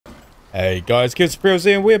Hey guys, Kids Pills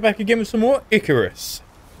here, and we're back again with some more Icarus.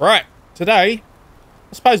 Right, today,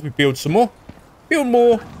 I suppose we build some more. Build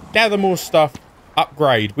more, gather more stuff,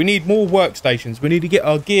 upgrade. We need more workstations. We need to get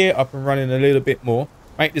our gear up and running a little bit more.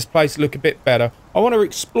 Make this place look a bit better. I want to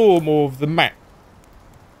explore more of the map.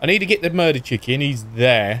 I need to get the murder chicken. He's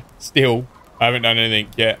there, still. I haven't done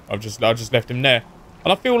anything yet. I just left him there.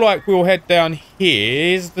 And I feel like we'll head down here.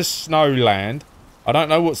 Here's the snowland. I don't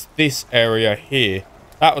know what's this area here.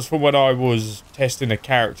 That was from when I was testing a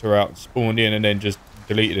character out, spawned in, and then just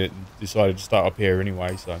deleted it and decided to start up here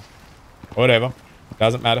anyway, so... whatever.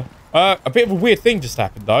 Doesn't matter. A bit of a weird thing just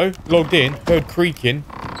happened, though. Logged in, heard creaking.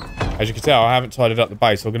 As you can tell, I haven't tidied up the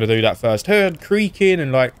base, so I'm going to do that first. Heard creaking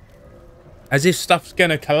and, like, as if stuff's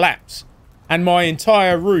going to collapse. And my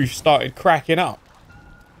entire roof started cracking up.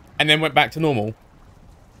 And then went back to normal.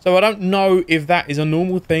 So I don't know if that is a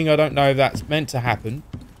normal thing. I don't know if that's meant to happen.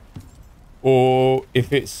 Or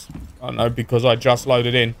if it's, I don't know, because I just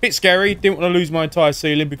loaded in. Bit scary. Didn't want to lose my entire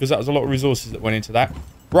ceiling because that was a lot of resources that went into that.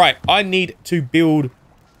 Right, I need to build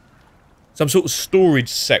some sort of storage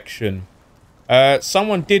section.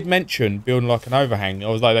 Someone did mention building like an overhang.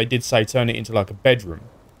 Although they did say turn it into like a bedroom.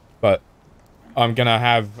 But I'm going to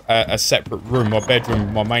have a separate room. My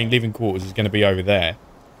bedroom, my main living quarters is going to be over there.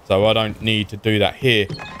 So I don't need to do that here.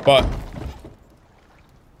 But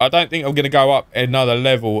I don't think I'm going to go up another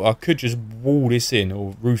level. I could just wall this in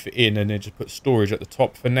or roof it in and then just put storage at the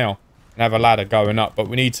top for now. And have a ladder going up. But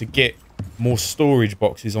we need to get more storage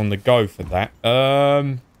boxes on the go for that.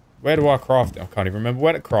 Where do I craft them? I can't even remember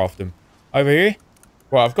where to craft them. Over here?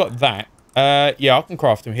 Right, I've got that. Yeah, I can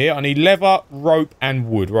craft them here. I need leather, rope, and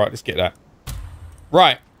wood. Right, let's get that.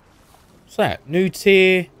 Right. What's that? New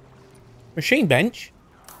tier machine bench?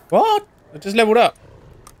 What? I just leveled up.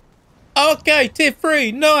 Okay, tier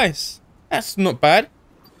 3. Nice. That's not bad.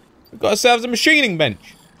 We've got ourselves a machining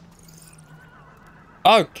bench.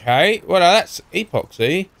 Okay. Well, that's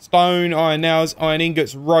epoxy. Stone, iron nails, iron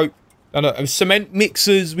ingots, rope. Cement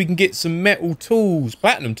mixers. We can get some metal tools.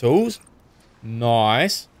 Platinum tools.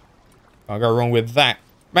 Nice. Can't go wrong with that.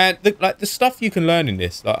 Man, the stuff you can learn in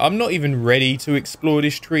this. Like, I'm not even ready to explore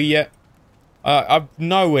this tree yet. I'm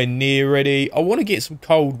nowhere near ready. I want to get some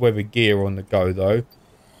cold weather gear on the go, though.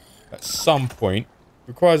 At some point.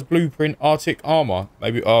 Requires blueprint, Arctic armor.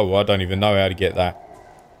 Maybe, oh, I don't even know how to get that.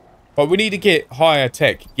 But we need to get higher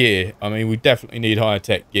tech gear. I mean, we definitely need higher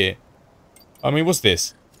tech gear. I mean, what's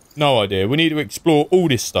this? No idea. We need to explore all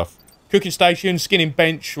this stuff. Cooking station, skinning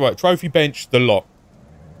bench, right, trophy bench, the lot.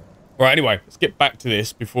 Right, anyway, let's get back to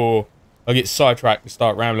this before I get sidetracked and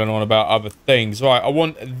start rambling on about other things. Right, I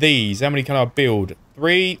want these. How many can I build?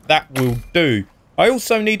 3. That will do. I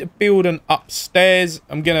also need to build an upstairs.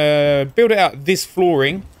 I'm going to build it out this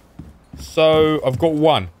flooring. So I've got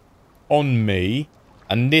one on me.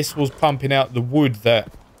 And this was pumping out the wood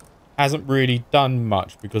that hasn't really done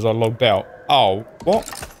much because I logged out. Oh,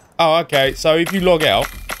 what? Oh, okay. So if you log out,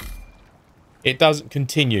 it doesn't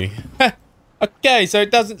continue. Okay, so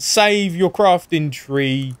it doesn't save your crafting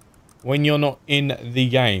tree when you're not in the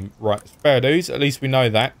game. Right, fair dues. At least we know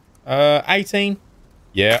that. 18?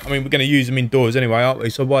 Yeah, I mean, we're going to use them indoors anyway, aren't we?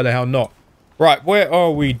 So why the hell not? Right, where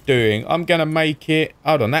are we doing? I'm going to make it...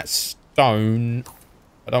 hold on, that's stone.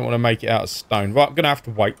 I don't want to make it out of stone. Right, I'm going to have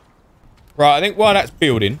to wait. Right, I think while that's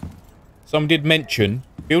building, someone did mention,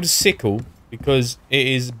 build a sickle, because it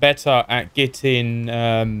is better at getting...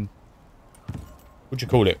 what do you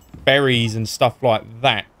call it? Berries and stuff like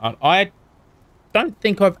that. And I don't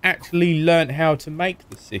think I've actually learnt how to make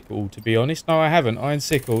the sickle, to be honest. No, I haven't. Iron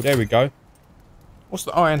sickle. There we go. What's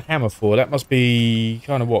the iron hammer for? That must be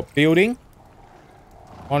kind of what? Building?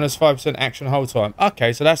 Minus 5% action whole time.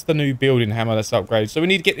 Okay, so that's the new building hammer that's upgraded. So we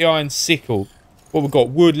need to get the iron sickle. What we've got?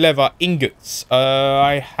 Wood, leather, ingots.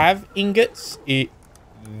 I have ingots.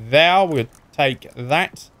 There. We'll take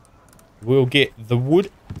that. We'll get the wood.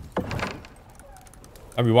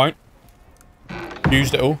 No, we won't.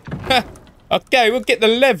 Used it all. Okay, we'll get the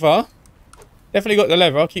leather. Definitely got the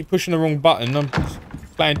leather. I keep pushing the wrong button. I'm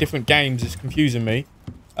playing different games. It's confusing me.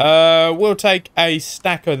 We'll take a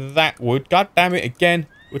stack of that wood. God damn it again.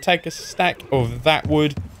 We'll take a stack of that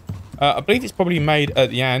wood. I believe it's probably made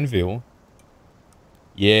at the anvil.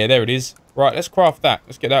 Yeah, there it is. Right, let's craft that.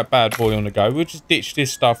 Let's get that bad boy on the go. We'll just ditch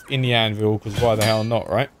this stuff in the anvil because why the hell not,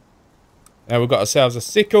 right? Now we've got ourselves a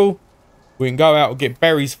sickle. We can go out and get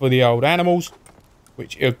berries for the old animals,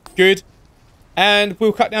 which are good. And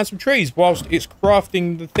we'll cut down some trees whilst it's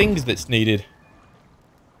crafting the things that's needed.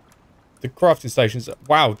 The crafting stations.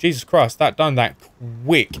 Wow, Jesus Christ, that done that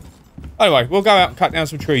quick. Anyway, we'll go out and cut down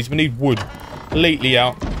some trees. We need wood completely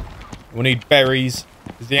out. We'll need berries.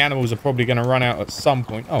 Because the animals are probably going to run out at some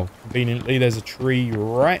point. Oh, conveniently, there's a tree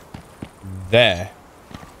right there.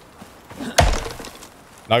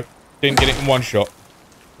 Nope. Didn't get it in one shot.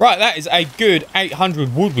 Right, that is a good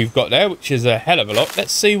 800 wood we've got there, which is a hell of a lot.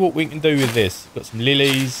 Let's see what we can do with this. Got some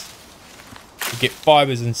lilies. We get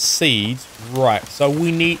fibers and seeds. Right, so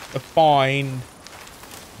we need to find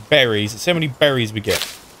berries. Let's see how many berries we get.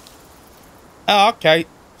 Oh, okay.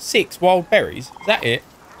 6 wild berries. Is that it?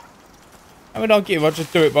 How many I'll give? I'll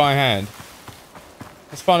just do it by hand.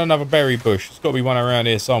 Let's find another berry bush. There's got to be one around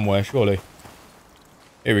here somewhere, surely.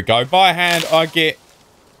 Here we go. By hand, I get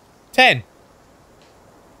 10.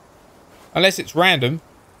 Unless it's random.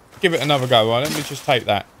 Give it another go. Right, let me just take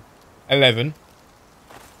that. 11.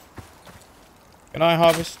 Can I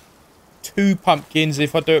harvest 2 pumpkins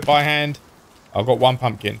if I do it by hand? I've got 1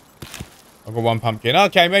 pumpkin. I've got 1 pumpkin.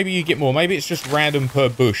 Okay, maybe you get more. Maybe it's just random per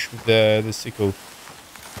bush with the sickle.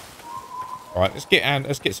 Alright, let's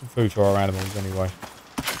get some food for our animals anyway.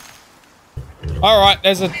 Alright,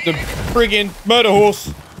 there's the friggin' murder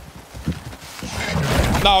horse.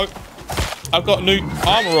 No. I've got new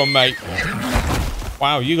armor on, mate.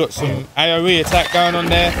 Wow, you got some AoE attack going on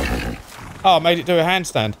there. Oh, I made it do a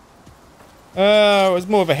handstand. It was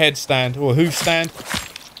more of a headstand or a hoof stand.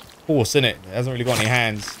 Horse, innit? It hasn't really got any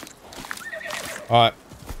hands. Alright.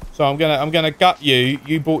 So I'm gonna gut you.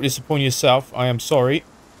 You brought this upon yourself. I am sorry.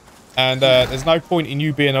 And there's no point in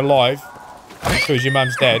you being alive because your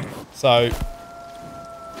mum's dead. So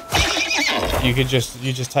you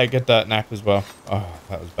just take a dirt nap as well. Oh,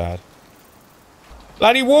 that was bad.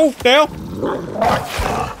 Bloody wolf now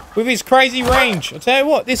with his crazy range. I tell you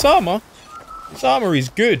what, this armor is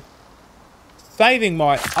good. Saving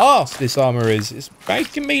my ass. This armor is. It's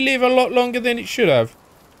making me live a lot longer than it should have.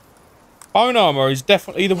 Bone armor is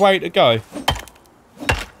definitely the way to go.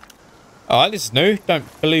 Alright, this is new.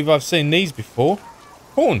 Don't believe I've seen these before.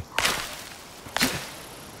 Corn.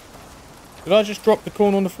 Did I just drop the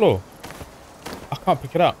corn on the floor? I can't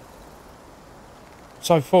pick it up.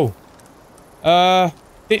 So full.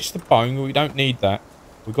 Ditch the bone. We don't need that.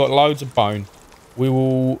 We've got loads of bone. We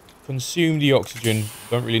will consume the oxygen.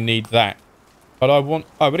 Don't really need that. But I want...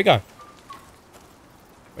 Oh, where'd it go?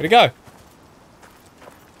 Where'd it go?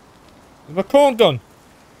 Where's my corn gone?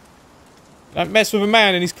 Don't mess with a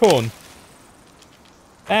man and his corn.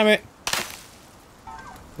 Damn it.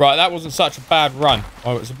 Right, that wasn't such a bad run.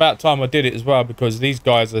 Oh, it's about time I did it as well because these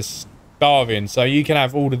guys are starving. So you can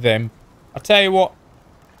have all of them. I'll tell you what.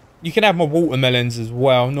 You can have my watermelons as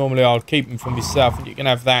well. Normally I'll keep them for myself and you can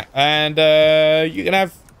have that. And you can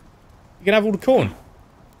have all the corn.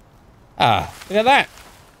 Ah, look at that.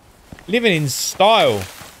 Living in style.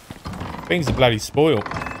 Things are bloody spoiled.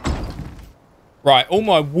 Right, all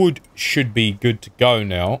my wood should be good to go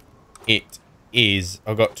now. It is.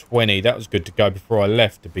 I got 20. That was good to go before I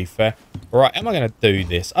left, to be fair. Right, am I going to do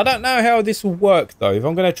this? I don't know how this will work, though. If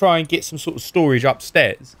I'm going to try and get some sort of storage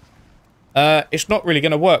upstairs, it's not really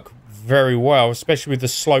going to work very well, especially with the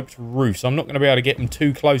sloped roofs. I'm not going to be able to get them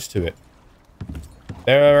too close to it.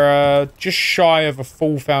 They're just shy of a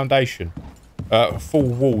full foundation. A full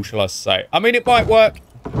wall, shall I say. I mean, it might work.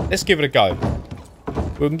 Let's give it a go.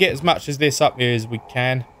 We can get as much as this up here as we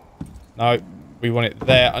can. No, we want it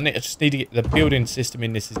there. I just need to get the building system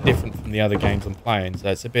in. This is different from the other games I'm playing, so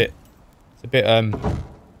it's a bit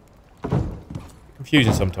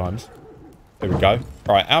confusing sometimes. There we go.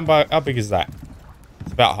 Right, how big is that?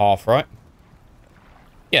 It's about half, right?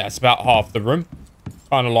 Yeah, it's about half the room.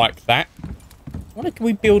 Kind of like that. Why can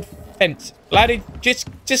we build fence? Laddie, just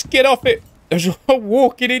get off it. You're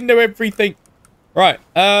walking into everything. Right,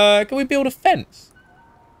 can we build a fence?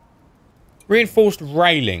 Reinforced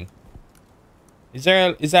railing. Is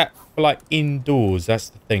that for like indoors? That's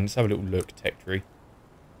the thing. Let's have a little look. Tech tree.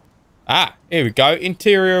 Ah, here we go.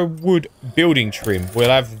 Interior wood building trim. We'll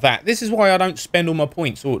have that. This is why I don't spend all my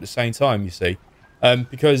points all at the same time, you see.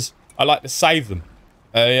 Because I like to save them.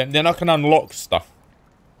 Then I can unlock stuff.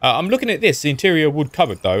 I'm looking at this. The interior wood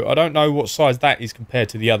cupboard, though. I don't know what size that is compared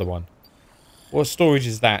to the other one. What storage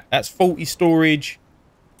is that? That's 40 storage.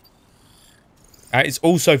 It's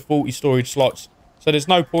also 40 storage slots. So there's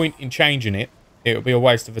no point in changing it. It'll be a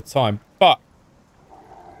waste of time. But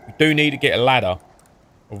we do need to get a ladder.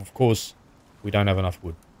 Of course, we don't have enough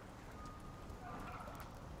wood.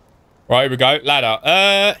 Right, here we go. Ladder.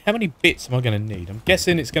 How many bits am I going to need? I'm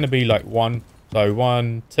guessing it's going to be like 1. So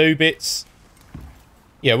 1, 2 bits.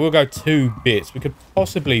 Yeah, we'll go 2 bits. We could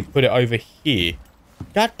possibly put it over here.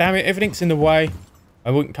 God damn it, everything's in the way.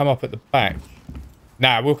 I wouldn't come up at the back.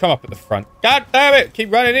 Nah, we'll come up at the front. God damn it,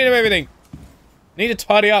 keep running into everything. Need to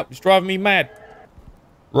tidy up. It's driving me mad.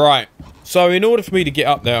 Right. So in order for me to get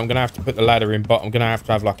up there, I'm going to have to put the ladder in, but I'm going to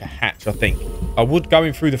have like a hatch, I think. I would go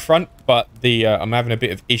in through the front, but I'm having a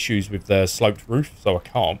bit of issues with the sloped roof, so I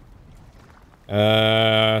can't.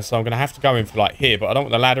 So I'm going to have to go in for like here, but I don't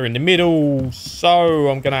want the ladder in the middle, so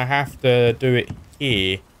I'm going to have to do it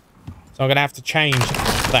here. So I'm going to have to change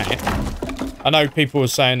that. I know people were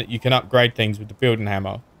saying that you can upgrade things with the building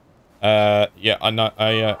hammer. Yeah, I know.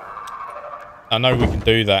 I know we can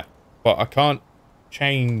do that, but I can't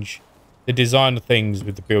change the design of things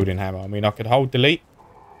with the building hammer. I mean, I could hold delete,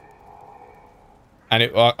 and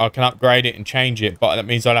I can upgrade it and change it, but that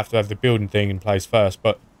means I'll have to have the building thing in place first.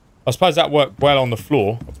 But I suppose that worked well on the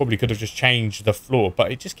floor. I probably could have just changed the floor,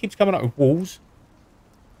 but it just keeps coming up with walls.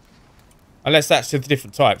 Unless that's a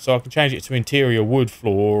different type, so I can change it to interior wood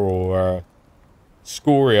floor or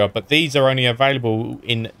scoria, but these are only available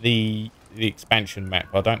in the expansion map.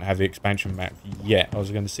 I don't have the expansion map yet. I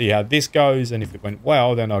was going to see how this goes, and if it went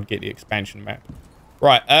well, then I'd get the expansion map.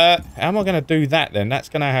 Right, how am I going to do that then? That's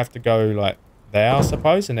going to have to go like there, I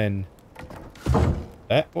suppose, and then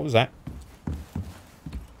there. What was that?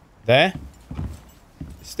 There.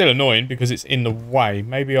 It's still annoying because it's in the way.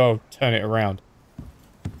 Maybe I'll turn it around.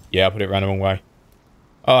 Yeah, I put it around the wrong way.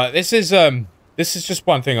 Alright, this is just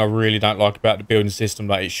one thing I really don't like about the building system.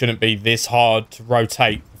 Like, it shouldn't be this hard to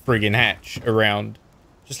rotate the friggin' hatch around.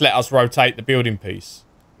 Just let us rotate the building piece.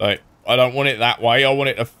 Like, I don't want it that way. I want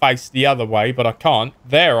it to face the other way, but I can't.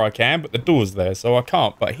 There I can, but the door's there, so I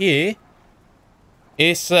can't. But here,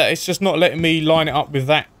 it's just not letting me line it up with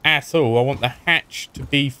that at all. I want the hatch to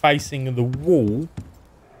be facing the wall,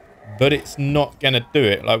 but it's not going to do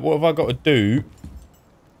it. Like, what have I got to do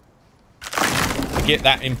to get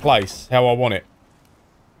that in place how I want it?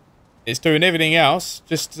 It's doing everything else,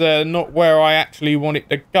 just not where I actually want it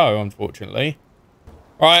to go, unfortunately.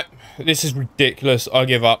 Right, this is ridiculous. I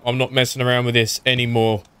give up. I'm not messing around with this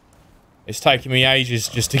anymore. It's taking me ages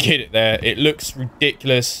just to get it there. It looks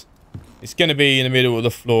ridiculous. It's going to be in the middle of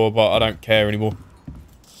the floor, but I don't care anymore.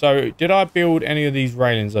 So, did I build any of these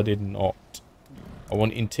railings? I did not. I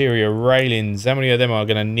want interior railings. How many of them am I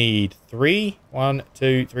going to need? 3? 1,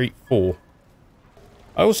 2, 3, 4.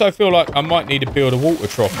 I also feel like I might need to build a water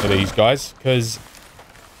trough for these guys, because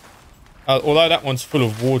although that one's full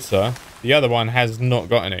of water, the other one has not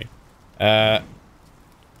got any.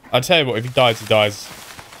 I'll tell you what, if he dies, he dies.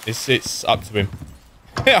 It's up to him.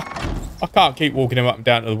 Yeah, I can't keep walking him up and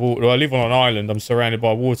down to the water. I live on an island. I'm surrounded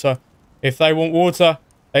by water. If they want water,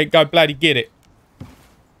 they go bloody get it.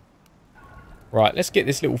 Right, let's get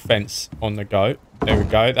this little fence on the go. There we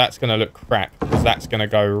go. That's going to look crap, because that's going to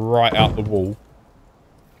go right out the wall.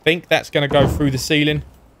 Think that's going to go through the ceiling.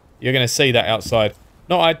 You're going to see that outside.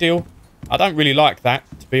 Not ideal. I don't really like that,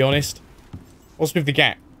 to be honest. What's with the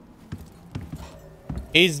gap?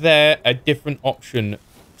 Is there a different option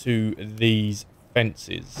to these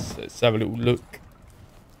fences? Let's have a little look.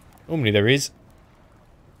 Normally there is.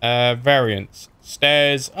 Variants.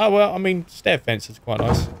 Stairs. Oh, well, I mean, stair fence is quite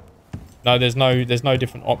nice. No, there's no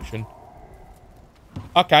different option.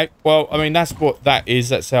 Okay, well, I mean, that's what that is.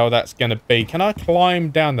 That's how that's going to be. Can I climb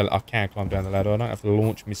down the... I can climb down the ladder. I don't have to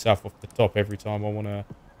launch myself off the top every time I want to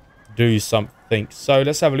do something. So,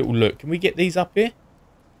 let's have a little look. Can we get these up here?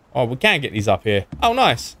 Oh, we can get these up here. Oh,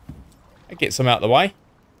 nice. That gets them out of the way.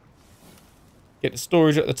 Get the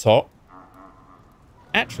storage at the top.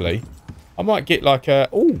 Actually, I might get like a...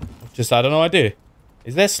 Oh, I've just had an idea.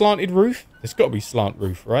 Is there slanted roof? There's got to be slant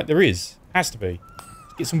roof, right? There is. Has to be.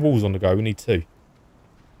 Let's get some walls on the go. We need 2.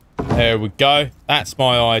 There we go. That's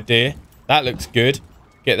my idea. That looks good.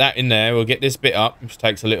 Get that in there. We'll get this bit up, which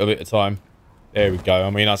takes a little bit of time. There we go.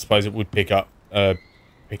 I mean, I suppose it would take time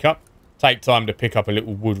to pick up a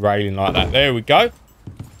little wood railing like that. There we go.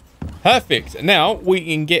 Perfect. Now we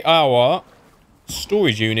can get our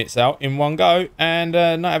storage units out in one go and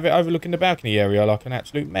not have it overlooking the balcony area like an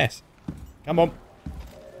absolute mess. Come on.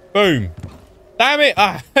 Boom. Damn it.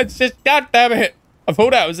 Ah, it's just, god damn it. I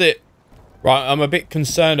thought that was it. Right, I'm a bit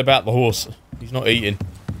concerned about the horse. He's not eating.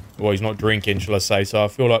 Well, he's not drinking, shall I say. So I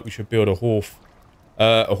feel like we should build a wharf.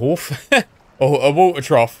 A wharf? A water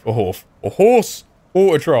trough. A wharf. A horse.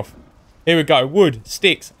 Water trough. Here we go. Wood,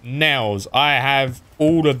 sticks, nails. I have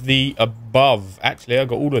all of the above. Actually, I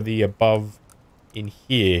got all of the above in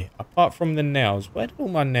here. Apart from the nails. Where did all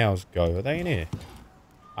my nails go? Are they in here?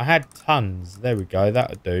 I had tons. There we go.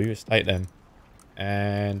 That'll do. Let's take them.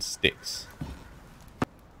 And sticks.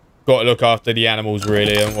 Got to look after the animals,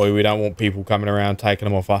 really, haven't we? We don't want people coming around taking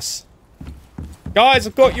them off us. Guys,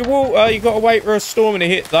 I've got your water. You've got to wait for a storm to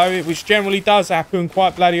hit, though, which generally does happen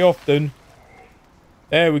quite bloody often.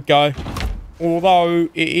 There we go. Although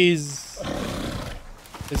it is...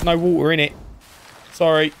 There's no water in it.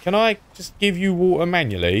 Sorry, can I just give you water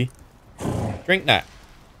manually? Drink that.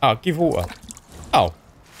 Oh, give water. Oh.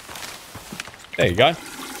 There you go.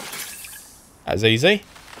 That was easy.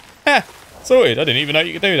 Ha! Sorted. I didn't even know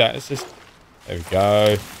you could do that. It's just... There we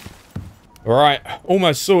go. Right.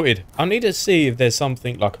 Almost sorted. I need to see if there's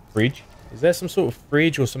something like a fridge. Is there some sort of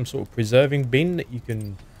fridge or some sort of preserving bin that you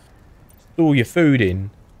can store your food in?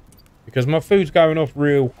 Because my food's going off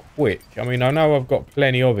real quick. I mean, I know I've got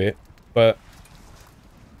plenty of it, but...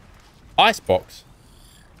 Icebox.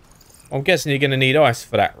 I'm guessing you're going to need ice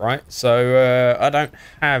for that, right? So, I don't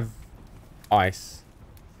have ice.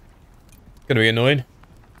 It's going to be annoying.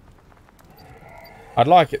 I'd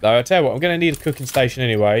like it, though. I tell you what, I'm going to need a cooking station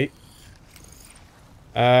anyway.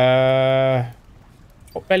 Hot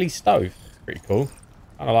belly stove. Pretty cool.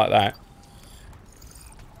 I like that.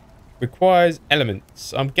 Requires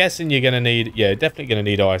elements. I'm guessing you're going to need... Yeah, definitely going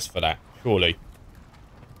to need ice for that. Surely.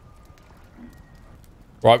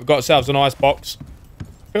 Right, we've got ourselves an ice box.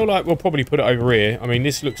 I feel like we'll probably put it over here. I mean,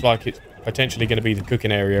 this looks like it's potentially going to be the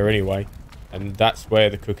cooking area anyway. And that's where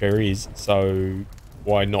the cooker is. So,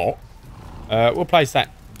 why not? We'll place that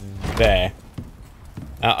there.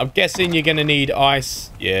 I'm guessing you're going to need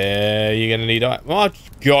ice. Yeah, you're going to need ice. Oh,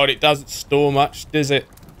 God, it doesn't store much, does it?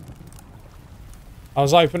 I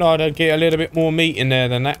was hoping I'd get a little bit more meat in there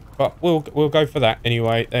than that. But we'll go for that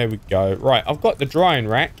anyway. There we go. Right, I've got the drying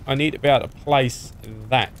rack. I need to be able to place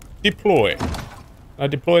that. Deploy. I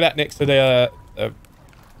deploy that next to the...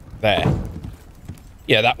 there.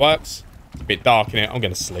 Yeah, that works. It's a bit dark in it. I'm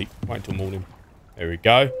going to sleep. Wait until morning. There we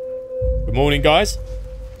go. Good morning, guys.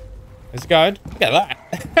 How's it going? Look at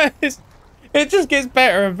that. It just gets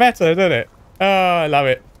better and better, doesn't it? Oh, I love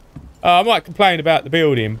it. I might complain about the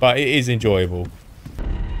building, but it is enjoyable.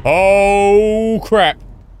 Oh, crap.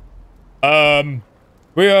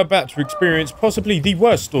 We are about to experience possibly the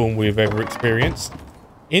worst storm we've ever experienced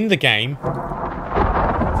in the game.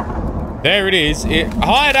 There it is.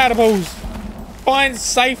 Hired animals. Find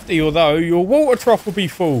safety, although your water trough will be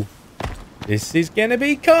full. This is going to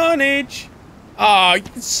be carnage. Ah, you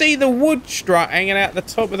can see the wood strut hanging out the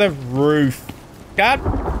top of the roof. God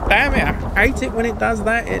damn it. I hate it when it does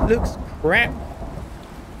that. It looks crap.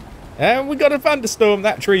 And we got a thunderstorm.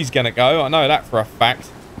 That tree's going to go. I know that for a fact.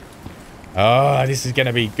 Oh, this is going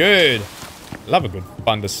to be good. Love a good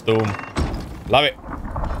thunderstorm. Love it.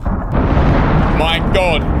 My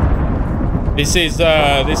God. This is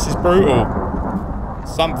brutal.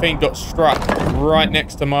 Something got struck right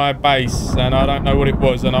next to my base, and I don't know what it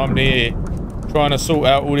was, and I'm here trying to sort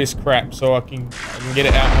out all this crap so I can get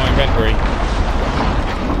it out of my inventory.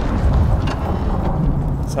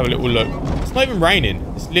 Let's have a little look. It's not even raining.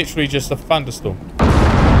 It's literally just a thunderstorm.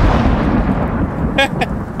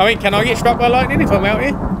 I mean, can I get struck by lightning if I'm out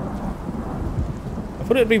here? I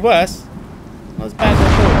thought it'd be worse. Not as bad as I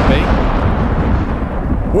thought it'd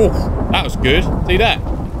be. Woof, that was good. See that?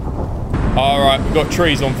 Alright, we've got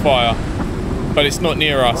trees on fire. But it's not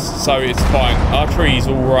near us, so it's fine. Our tree's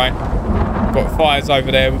alright. We've got fires over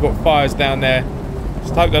there. We've got fires down there.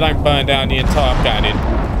 Just hope they don't burn down the entire... I'm going in.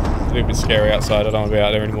 It's a little bit scary outside. I don't want to be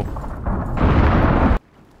out there anymore.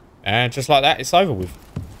 And just like that, it's over with.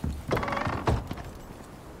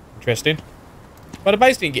 Interesting. But the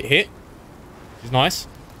base didn't get hit, which is nice.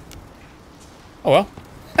 Oh well.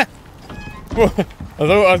 I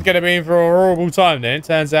thought I was going to be in for a horrible time then.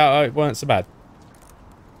 Turns out it weren't so bad.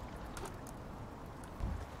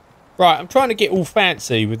 Right, I'm trying to get all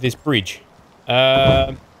fancy with this bridge.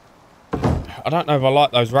 I don't know if I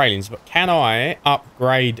like those railings, but can I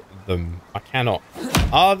upgrade them? I cannot.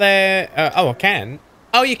 Are there... oh, I can.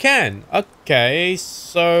 Oh, you can. Okay,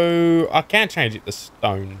 so I can change it to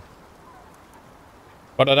stone.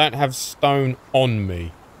 But I don't have stone on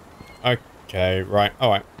me. Okay, right. All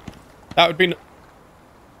right. That would be...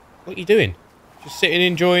 What are you doing? Just sitting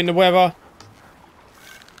enjoying the weather?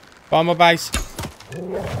 By my base?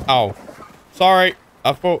 Oh. Sorry.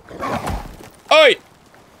 I thought... Oi!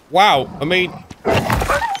 Wow. I mean...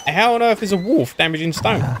 How on earth is a wolf damaging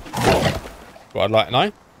stone? What I'd like to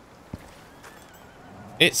know.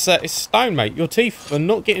 It's stone, mate. Your teeth are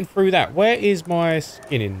not getting through that. Where is my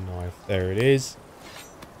skinning knife? There it is.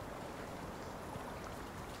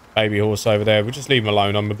 Baby horse over there. We'll just leave him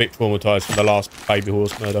alone. I'm a bit traumatised from the last baby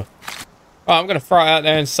horse murder. Right, I'm going to throw it out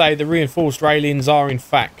there and say the reinforced railings are in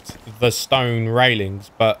fact the stone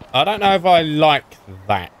railings, but I don't know if I like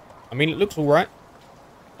that. I mean, it looks all right.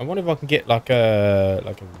 I wonder if I can get like a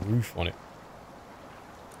roof on it.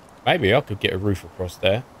 Maybe I could get a roof across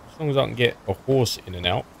there. As long as I can get a horse in and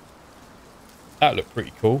out. That'd look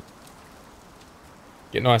pretty cool.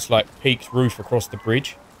 Get a nice like peaked roof across the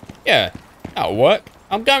bridge. Yeah, that'll work.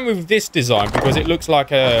 I'm going with this design because it looks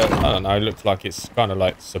like a, I don't know, it looks like it's kind of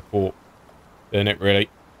like support, doesn't it, really?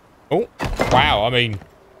 Oh, wow, I mean,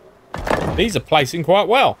 these are placing quite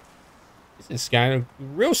well. This is going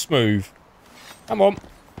real smooth. Come on.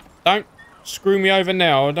 Don't screw me over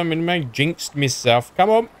now. I don't mean to make jinxed myself. Come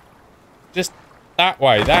on. Just that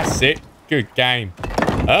way. That's it. Good game.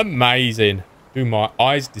 Amazing. Do my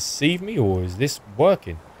eyes deceive me, or is this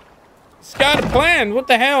working? It's got a plan. What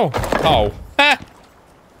the hell? Oh. Ha!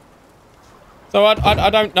 So I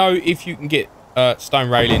don't know if you can get stone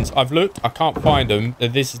railings. I've looked. I can't find them.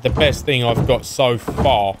 This is the best thing I've got so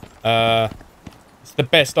far. It's the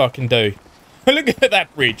best I can do. Look at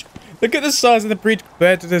that bridge. Look at the size of the bridge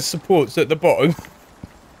compared to the supports at the bottom.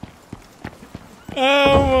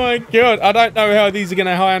 Oh my god. I don't know how these are going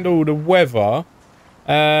to handle the weather.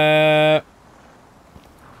 But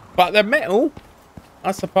they're metal,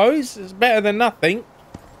 I suppose. It's better than nothing.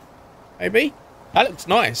 Maybe. That looks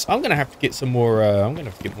nice. I'm going to have to get some more,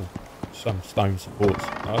 some stone supports.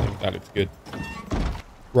 I think that looks good.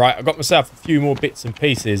 Right, I've got myself a few more bits and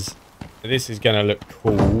pieces. This is going to look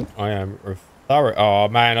cool. I am thorough. Oh,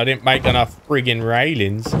 man, I didn't make enough friggin'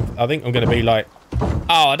 railings. I think I'm going to be like...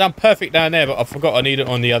 Oh, I done perfect down there, but I forgot I need it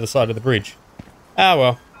on the other side of the bridge. Ah,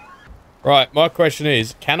 well. Right, my question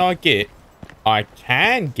is, can I get... I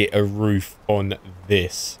can get a roof on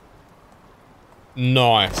this.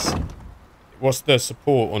 Nice. What's the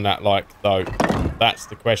support on that like, though? That's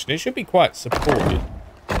the question. It should be quite supported.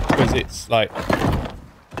 Because it's like...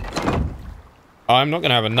 I'm not going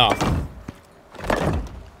to have enough.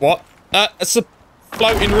 What? It's a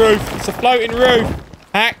floating roof. It's a floating roof.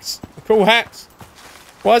 Hacks. Cool hacks.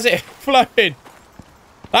 Why is it floating?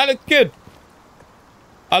 That looks good.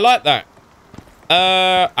 I like that.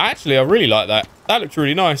 Actually, I really like that. That looks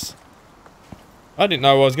really nice. I didn't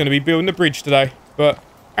know I was going to be building the bridge today, but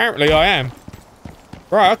apparently I am.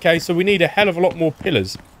 Right, okay, so we need a hell of a lot more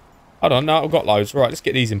pillars. Hold on, no, I've got loads. Right, let's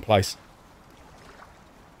get these in place.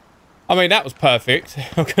 I mean, that was perfect.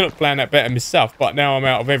 I could have planned that better myself, but now I'm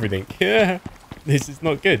out of everything. This is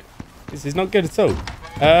not good. This is not good at all.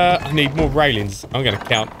 I need more railings. I'm going to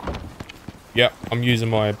count. Yep, I'm using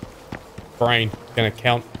my brain. Going to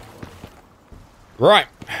count. Right.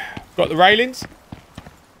 Got the railings.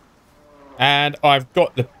 And I've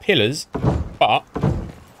got the pillars. But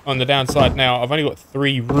on the downside now, I've only got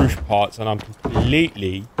 3 roof parts and I'm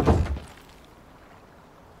completely...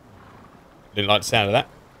 Didn't like the sound of that.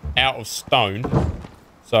 Out of stone.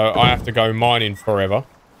 So I have to go mining forever.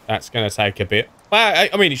 That's going to take a bit. Well,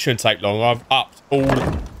 I mean, it shouldn't take long. I've upped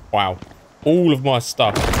all of my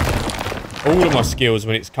stuff. All of my skills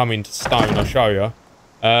when it's coming to stone, I'll show you.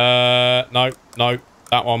 No,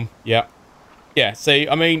 that one, yeah. Yeah, see,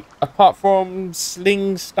 I mean, apart from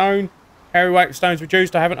sling stone, carry weight of stones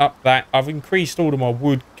reduced, I haven't upped that. I've increased all of my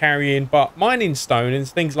wood carrying, but mining stone and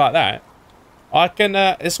things like that, I can,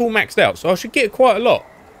 it's all maxed out, so I should get quite a lot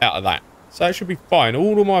out of that. So it should be fine.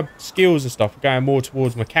 All of my skills and stuff are going more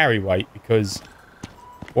towards my carry weight because,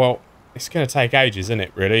 well, it's going to take ages, isn't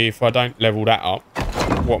it, really? If I don't level that up,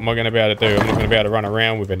 what am I going to be able to do? I'm not going to be able to run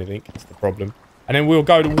around with anything. That's the problem. And then we'll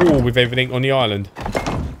go to war with everything on the island.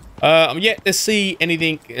 I'm yet to see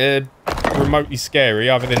anything remotely scary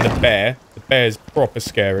other than the bear. The bear's proper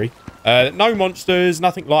scary. No monsters,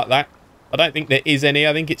 nothing like that. I don't think there is any.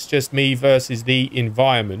 I think it's just me versus the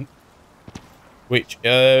environment. Which,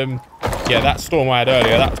 yeah, that storm I had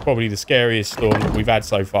earlier, that was probably the scariest storm that we've had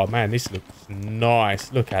so far. Man, this looks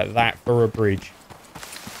nice. Look at that for a bridge.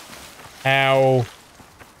 How...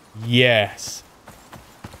 Yes.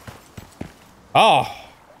 Oh.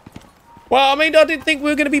 Well, I mean, I didn't think we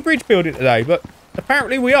were going to be bridge building today, but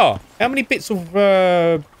apparently we are. How many bits of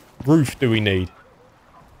roof do we need?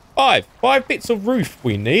 5. 5 bits of roof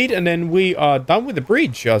we need, and then we are done with the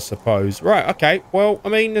bridge, I suppose. Right, okay. Well, I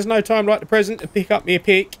mean, there's no time like the present to pick up me a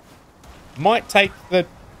pick. Might take the...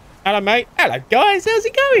 Hello, mate. Hello, guys. How's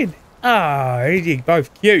it going? Ah, you're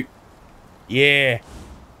both cute. Yeah.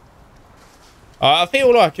 I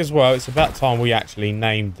feel like, as well, it's about time we actually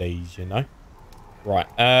named these, you know? Right.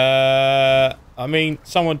 I mean,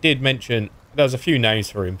 someone did mention... There's a few names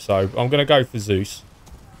for him, so I'm going to go for Zeus.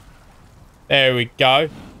 There we go.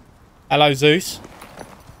 Hello, Zeus.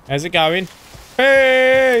 How's it going?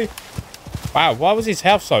 Hey! Wow, why was his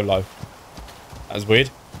health so low? That was weird.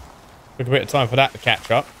 Took a bit of time for that to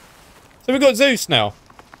catch up. So we've got Zeus now.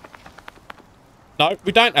 No,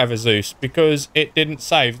 we don't have a Zeus because it didn't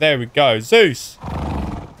save. There we go. Zeus.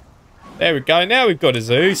 There we go. Now we've got a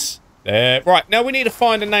Zeus. There. Right, now we need to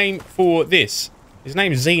find a name for this. His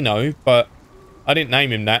name's Zeno, but I didn't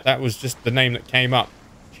name him that. That was just the name that came up.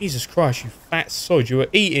 Jesus Christ, you fat sod. You were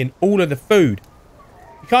eating all of the food.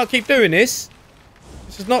 You can't keep doing this.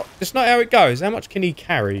 This is not how it goes. How much can he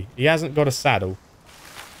carry? He hasn't got a saddle.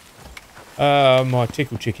 My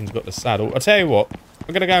tickle chicken's got the saddle. I'll tell you what. I'm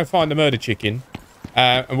going to go and find the murder chicken.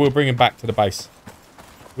 And we'll bring him back to the base.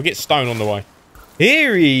 We'll get Stone on the way.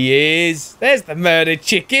 Here he is. There's the murder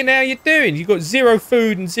chicken. How you doing? You've got 0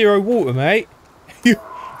 food and 0 water, mate. you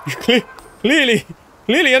clearly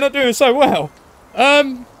are not doing so well.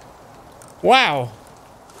 Wow.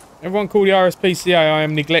 Everyone call the RSPCA. I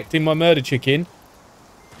am neglecting my murder chicken.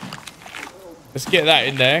 Let's get that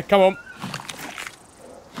in there. Come on.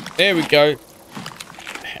 There we go.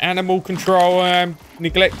 Animal control. I am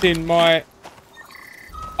neglecting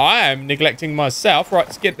myself. Right,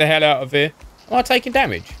 let's get the hell out of here. Am I taking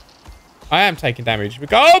damage? I am taking damage. We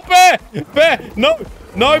go. Oh, bear! Bear! No!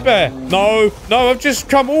 No, bear! No! No, I've just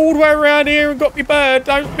come all the way around here and got my bird.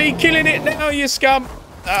 Don't be killing it now, you scum.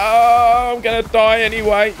 Oh, I'm gonna die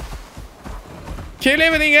anyway. Kill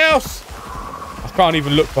everything else. I can't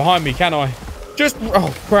even look behind me, can I? Just...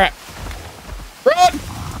 Oh, crap. Run!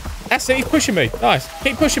 That's it. He's pushing me. Nice.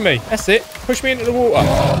 Keep pushing me. That's it. Push me into the water.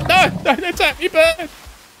 No! Don't attack me, bird!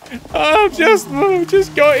 I've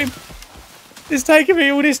just got him. It's taking me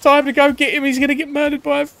all this time to go get him. He's going to get murdered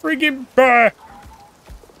by a friggin' bear.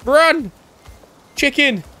 Run!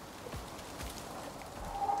 Chicken.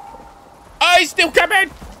 Oh, he's still coming!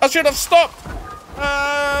 I should have stopped.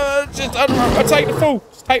 I'll take the fall.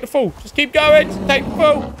 Just take the fall. Just keep going. Just take the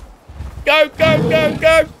fall. Go, go, go,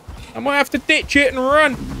 go. I might have to ditch it and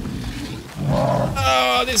run.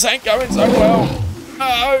 Oh, this ain't going so well.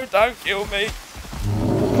 No, don't kill me.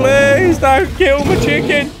 Please don't kill my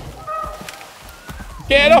chicken.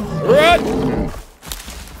 Get off. Run.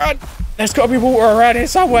 Run. There's got to be water around here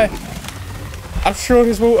somewhere. I'm sure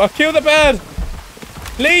there's water. Kill the bird.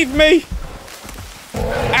 Leave me.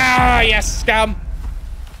 Ah, yes, scum.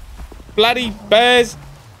 Bloody bears.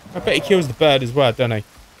 I bet he kills the bird as well, doesn't he?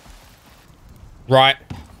 Right.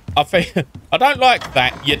 I don't like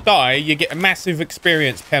that. You die, you get a massive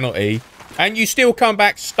experience penalty, and you still come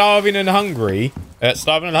back starving and hungry.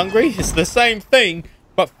 Starving and hungry? It's the same thing,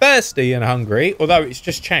 but thirsty and hungry, although it's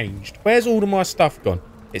just changed. Where's all of my stuff gone?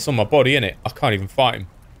 It's on my body, innit? I can't even fight him.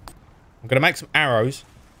 I'm going to make some arrows.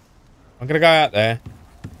 I'm going to go out there.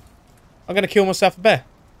 I'm going to kill myself a bear.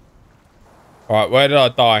 Alright, where did I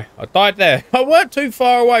die? I died there. I weren't too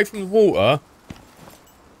far away from the water.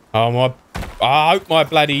 Oh, I hope my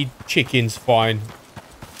bloody chicken's fine.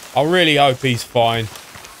 I really hope he's fine.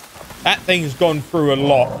 That thing's gone through a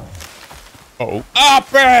lot. Uh-oh. Ah,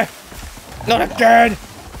 bear! Not again!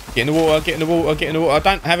 Get in the water, get in the water, get in the water. I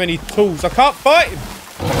don't have any tools. I can't fight him.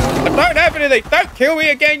 I don't have anything. Don't kill me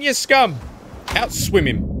again, you scum. Out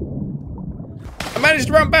swimming. I managed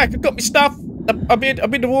to run back. I got my stuff. I'm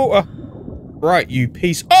in the water. Right, you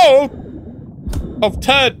piece of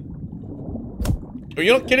turd. Oh,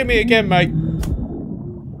 you're not kidding me again, mate.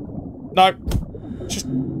 No. Just...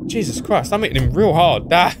 Jesus Christ, I'm hitting him real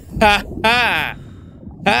hard. Ha ha ha.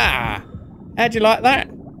 Ha. How'd you like that?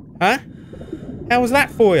 Huh? How was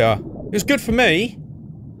that for you? It was good for me.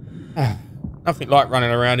 Nothing like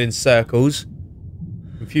running around in circles.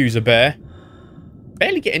 Confuse a bear.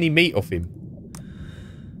 Barely get any meat off him.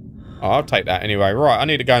 Oh, I'll take that anyway. Right, I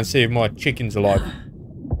need to go and see if my chicken's alive.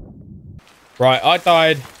 Right, I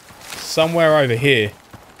died somewhere over here.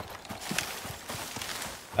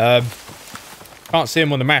 Can't see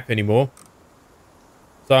him on the map anymore.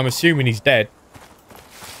 So I'm assuming he's dead.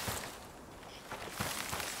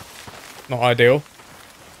 Not ideal.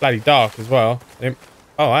 Bloody dark as well.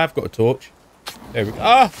 Oh, I have got a torch. There we go.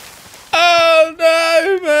 Oh! Oh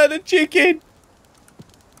no! Murder chicken!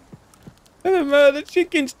 The murder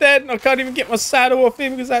chicken's dead and I can't even get my saddle off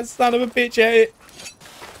him because that son of a bitch ate it.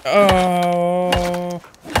 Oh.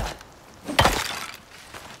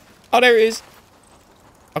 Oh, there it is.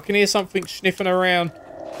 I can hear something sniffing around.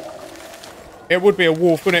 It would be a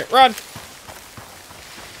wolf, wouldn't it? Run!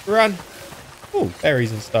 Run! Oh,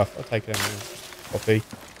 berries and stuff. I'll take them. Coffee.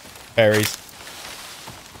 Berries.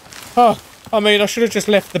 Oh, I mean, I should have just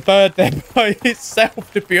left the bird there by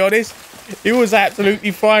itself, to be honest. He was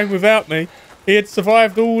absolutely fine without me. He had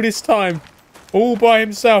survived all this time. All by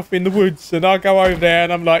himself in the woods. And I go over there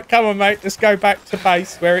and I'm like, come on, mate. Let's go back to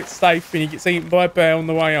base where it's safe and he gets eaten by a bear on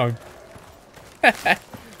the way home.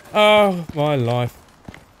 Oh, my life.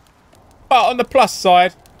 But on the plus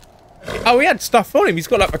side... Oh, he had stuff on him. He's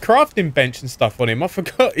got like a crafting bench and stuff on him. I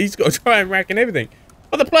forgot. He's got a drying rack and everything.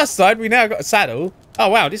 On the plus side, we now got a saddle. Oh,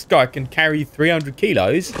 wow. This guy can carry 300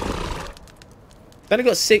 kilos. He's only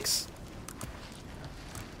got 6...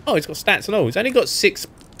 Oh, he's got stats and all. He's only got 6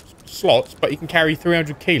 slots, but he can carry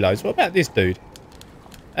 300 kilos. What about this dude?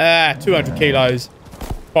 200 kilos.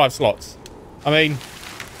 5 slots. I mean,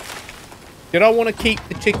 did I want to keep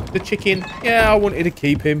the chicken? Yeah, I wanted to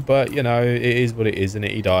keep him, but, you know, it is what it is, and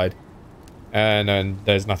he died. And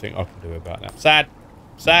there's nothing I can do about that. Sad.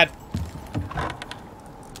 Sad.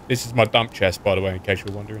 This is my dump chest, by the way, in case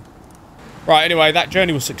you're wondering. Right, anyway, that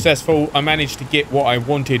journey was successful. I managed to get what I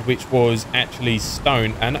wanted, which was actually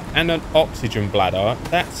stone and an oxygen bladder.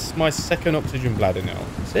 That's my second oxygen bladder now.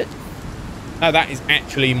 Is it? No, that is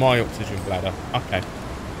actually my oxygen bladder. Okay.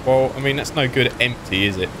 Well, I mean, that's no good empty,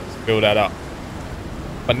 is it? Let's fill that up.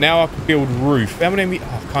 But now I can build roof. How many... Oh,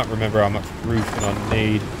 I can't remember how much roofing I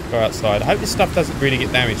need. Go outside. I hope this stuff doesn't really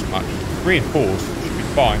get damaged much. Reinforced. Should be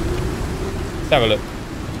fine. Let's have a look.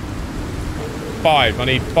 5. I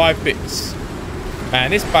need 5 bits.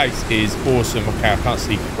 Man, this base is awesome. Okay, I can't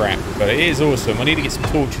see crap, but it is awesome. I need to get some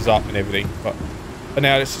torches up and everything. But for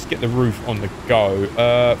now, let's just get the roof on the go.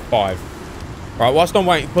 5. Right, whilst I'm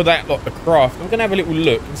waiting for that lot to craft, I'm going to have a little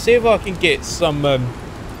look and see if I can get some...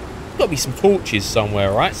 got to be some torches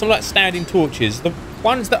somewhere, right? Some like standing torches. The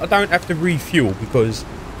ones that I don't have to refuel, because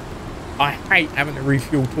I hate having to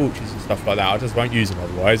refuel torches and stuff like that. I just won't use them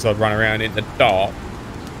otherwise. I'd run around in the dark.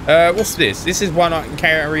 What's this? This is one I can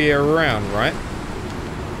carry around, right?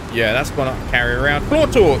 Yeah, that's one I can carry around. Floor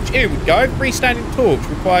torch. Here we go. Freestanding torch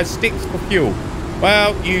requires sticks for fuel.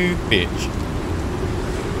 Well, you bitch.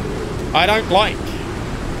 I don't like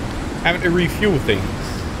having to refuel things.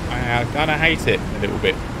 I kind of hate it a little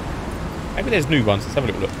bit. Maybe there's new ones. Let's have a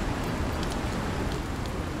little look.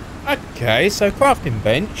 Okay, so crafting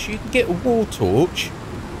bench. You can get a wall torch.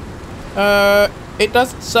 It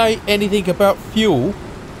doesn't say anything about fuel.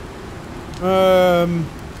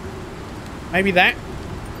 Maybe that.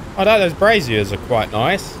 I know those braziers are quite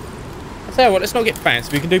nice. I'll tell you what, let's not get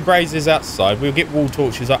fancy. We can do braziers outside. We'll get wall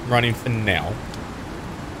torches up and running for now.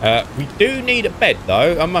 We do need a bed,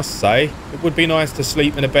 though, I must say. It would be nice to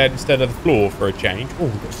sleep in a bed instead of the floor for a change. Oh,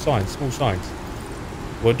 we've got signs, small signs.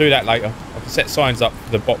 We'll do that later. I can set signs up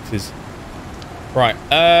for the boxes. Right,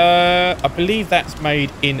 I believe that's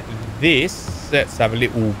made in this. Let's have a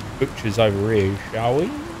little butcher's over here, shall we?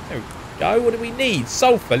 There we go. What do we need?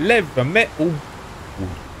 Sulfur, leather, metal, wood.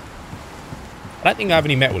 I don't think I have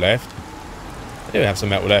any metal left. I do have some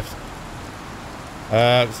metal left.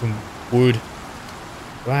 Some wood.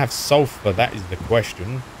 Do I have sulfur? That is the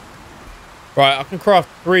question. Right, I can craft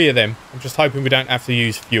 3 of them. I'm just hoping we don't have to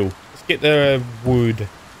use fuel. Let's get the wood,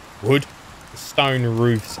 the stone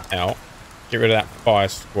roofs out. Get rid of that fire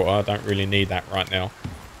squatter. I don't really need that right now.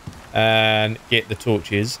 And get the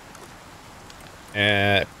torches.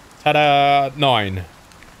 Ta-da! 9.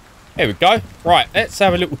 There we go. Right, let's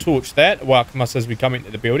have a little torch there to welcome us as we come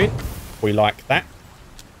into the building. We like that.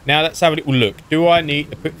 Now let's have a little look. Do I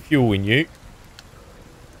need to put fuel in you?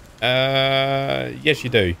 Yes you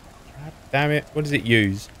do. God damn it. What does it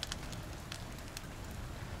use?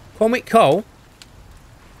 Comet coal?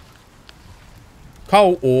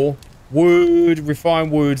 Coal ore, wood,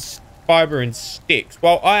 refined woods, fibre and sticks.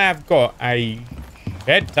 Well, I have got a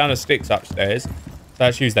head ton of sticks upstairs. So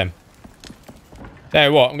let's use them. Tell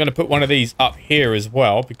you what, I'm going to put one of these up here as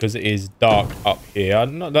well because it is dark up here.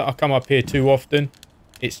 Not that I come up here too often.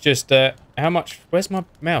 It's just, how much... Where's my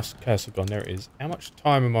mouse cursor gone? There it is. How much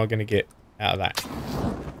time am I going to get out of that?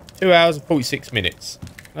 2 hours and 46 minutes.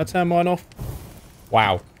 Can I turn mine off?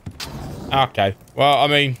 Wow. Okay. Well, I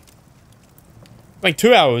mean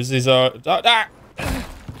 2 hours is, got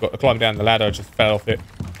to climb down the ladder. I just fell off it.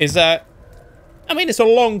 Is, I mean, it's a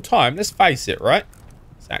long time. Let's face it, right?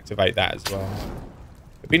 Let's activate that as well.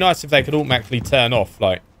 It'd be nice if they could automatically turn off,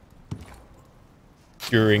 like,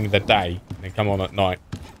 during the day and then come on at night.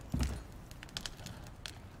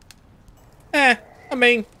 I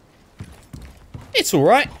mean, it's all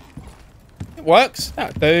right. It works.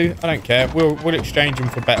 That'll do. I don't care. We'll exchange them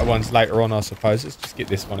for better ones later on, I suppose. Let's just get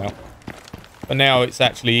this one out. But now it's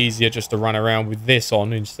actually easier just to run around with this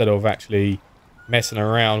on instead of actually messing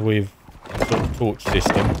around with a sort of torch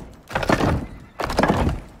system.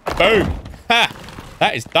 Boom! Ha!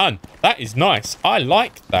 That is done. That is nice. I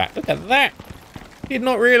like that. Look at that. Did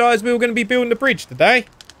not realise we were going to be building the bridge today.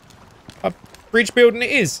 A bridge building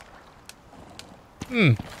it is.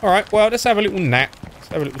 Alright, well, let's have a little nap. Let's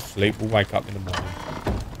have a little sleep. We'll wake up in the morning.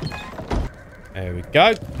 There we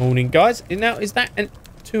go. Morning, guys. Now, is that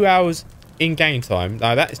 2 hours in game time?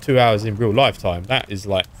 No, that is 2 hours in real life time. That is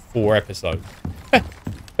like 4 episodes.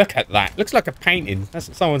 Look at that. Looks like a painting. That's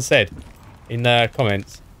what someone said in the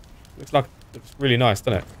comments. Looks really nice,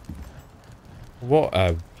 doesn't it? What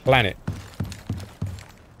a planet.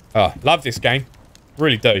 Oh, love this game.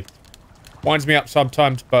 Really do. Winds me up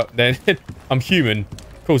sometimes, but then I'm human.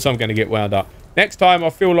 Of course I'm going to get wound up. Next time, I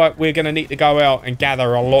feel like we're going to need to go out and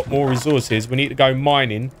gather a lot more resources. We need to go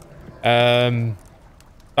mining. Don't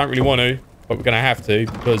really want to, but we're going to have to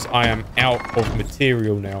because I am out of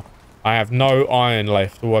material now. I have no iron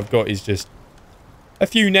left. All I've got is just a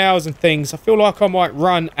few nails and things. I feel like I might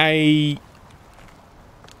run a...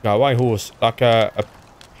 Go away, horse. Like a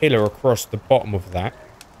pillar across the bottom of that.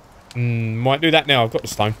 Might do that now. I've got the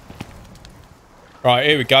stone. Right,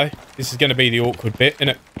 here we go. This is going to be the awkward bit, isn't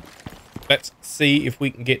it? Let's see if we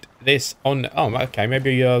can get this on... Oh, okay.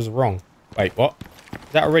 Maybe I was wrong. Wait, what?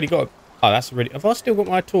 Is that already got... Oh, that's already... Have I still got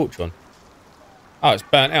my torch on? Oh, it's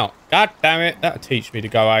burnt out. God damn it. That'll teach me to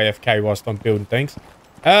go AFK whilst I'm building things.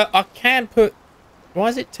 I can put... Why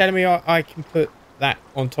is it telling me I can put that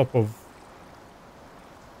on top of...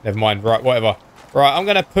 Never mind. Right, whatever. Right, I'm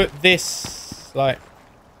going to put this... Like...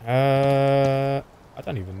 I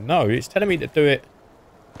don't even know. It's telling me to do it...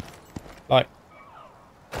 Like...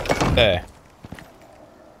 There.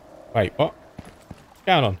 Wait, what? What's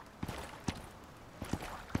going on?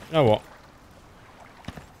 You know what?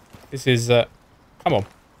 This is, come on.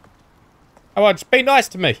 Come on, just be nice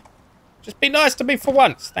to me. Just be nice to me for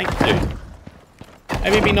once. Thank you.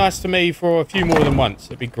 Maybe be nice to me for a few more than once.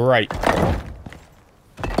 It'd be great.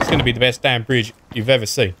 It's going to be the best damn bridge you've ever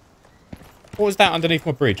seen. What was that underneath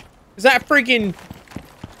my bridge? Is that a friggin...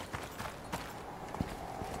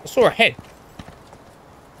 I saw a head.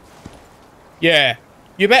 Yeah.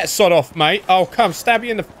 You better sod off, mate. I'll come stab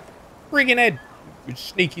you in the friggin' head. You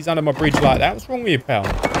sneakies under my bridge like that. What's wrong with you, pal?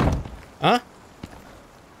 Huh?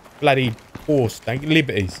 Bloody horse. Take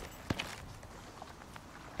liberties.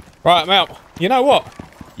 Right, I'm out. You know what?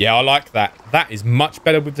 Yeah, I like that. That is much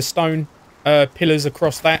better with the stone pillars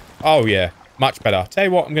across that. Oh, yeah. Much better. I'll tell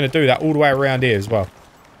you what, I'm going to do that all the way around here as well.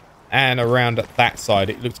 And around that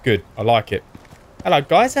side. It looks good. I like it. Hello,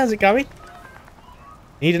 guys. How's it going?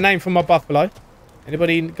 Need a name for my buffalo.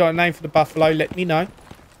 Anybody got a name for the buffalo? Let me know.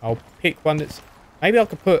 I'll pick one that's... Maybe I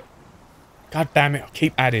could put... God damn it. I'll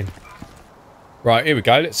keep adding. Right, here we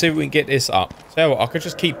go. Let's see if we can get this up. So what, I could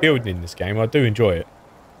just keep building in this game. I do enjoy it.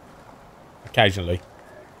 Occasionally.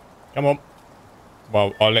 Come on.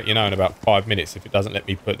 Well, I'll let you know in about 5 minutes if it doesn't let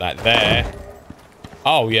me put that there.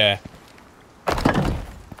 Oh, yeah.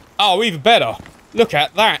 Oh, even better. Look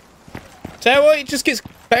at that. Tell you what, it just gets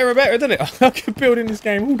better and better, doesn't it? I could build in this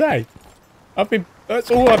game all day. That's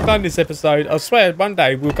all I've done this episode. I swear one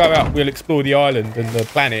day we'll go out, we'll explore the island and the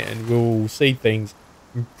planet and we'll see things.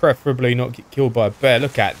 And preferably not get killed by a bear.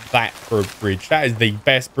 Look at that for a bridge. That is the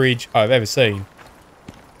best bridge I've ever seen.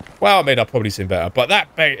 Well, I mean, I've probably seen better, but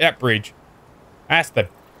that bridge, that's the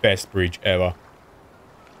best bridge ever.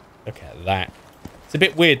 Look at that. It's a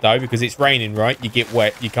bit weird though because it's raining, right? You get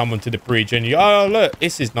wet, you come onto the bridge and you, oh look,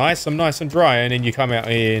 this is nice. I'm nice and dry, and then you come out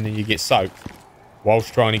here and you get soaked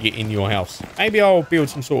whilst trying to get in your house. Maybe I'll build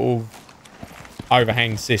some sort of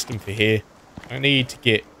overhang system for here. I need to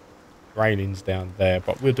get railings down there,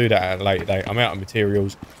 but we'll do that at a later date. I'm out of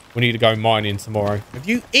materials. We need to go mining tomorrow. Have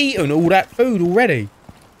you eaten all that food already?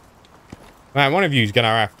 Man, one of you is going to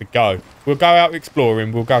have to go. We'll go out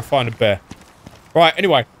exploring. We'll go find a bear. Right,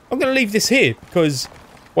 anyway, I'm going to leave this here because,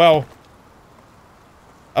 well,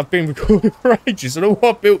 I've been recording for ages and all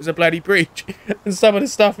I built is a bloody bridge and some of the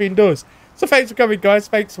stuff indoors. So thanks for coming, guys.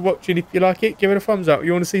 Thanks for watching. If you like it, give it a thumbs up. If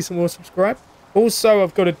you want to see some more, subscribe. Also,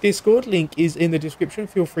 I've got a Discord. Link is in the description.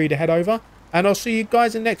 Feel free to head over. And I'll see you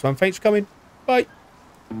guys in the next one. Thanks for coming. Bye.